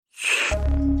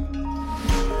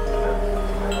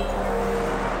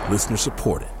Listener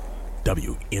supported.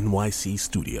 WNYC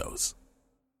Studios.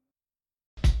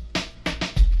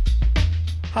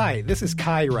 Hi, this is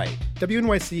Kai Wright.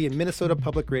 WNYC and Minnesota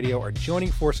Public Radio are joining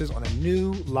forces on a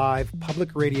new live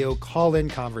public radio call-in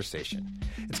conversation.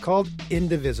 It's called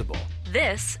Indivisible.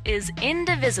 This is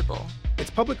Indivisible. It's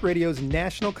public radio's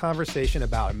national conversation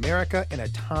about America in a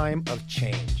time of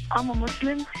change. I'm a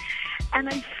Muslim, and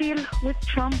I feel with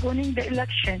Trump winning the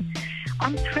election,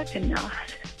 I'm threatened now.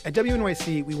 At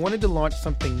WNYC, we wanted to launch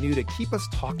something new to keep us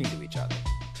talking to each other.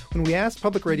 When we asked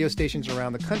public radio stations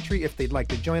around the country if they'd like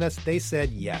to join us, they said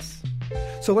yes.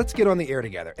 So let's get on the air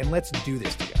together, and let's do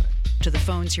this together. To the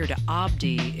phones here to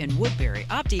Abdi in Woodbury.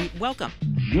 Abdi, welcome.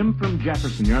 Jim from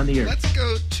Jefferson, you're on the air. Let's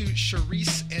go to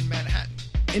Charisse in Manhattan.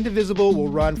 Indivisible will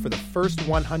run for the first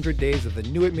 100 days of the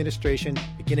new administration,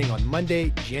 beginning on Monday,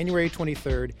 January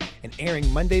 23rd, and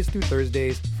airing Mondays through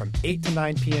Thursdays from 8 to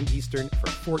 9 p.m. Eastern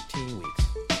for 14 weeks.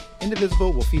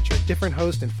 Indivisible will feature a different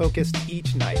host and focus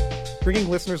each night, bringing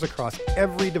listeners across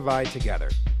every divide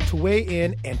together to weigh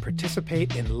in and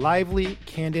participate in lively,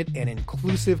 candid, and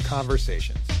inclusive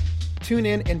conversations. Tune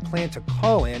in and plan to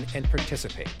call in and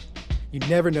participate. You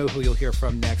never know who you'll hear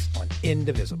from next on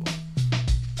Indivisible.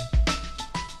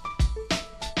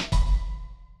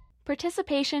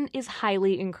 Participation is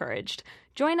highly encouraged.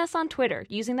 Join us on Twitter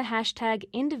using the hashtag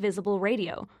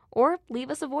IndivisibleRadio, or leave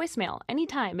us a voicemail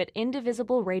anytime at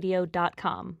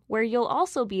indivisibleradio.com, where you'll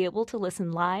also be able to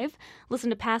listen live, listen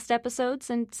to past episodes,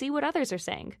 and see what others are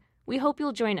saying. We hope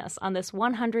you'll join us on this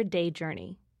 100-day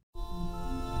journey.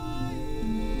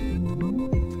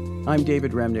 I'm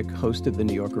David Remnick, host of the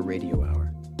New Yorker Radio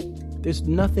Hour. There's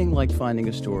nothing like finding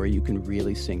a story you can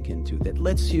really sink into that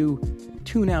lets you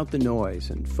tune out the noise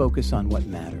and focus on what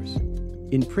matters.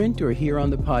 In print or here on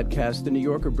the podcast, The New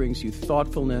Yorker brings you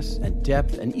thoughtfulness and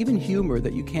depth and even humor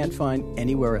that you can't find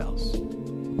anywhere else.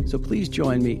 So please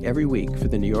join me every week for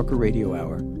The New Yorker Radio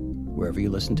Hour, wherever you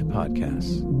listen to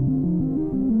podcasts.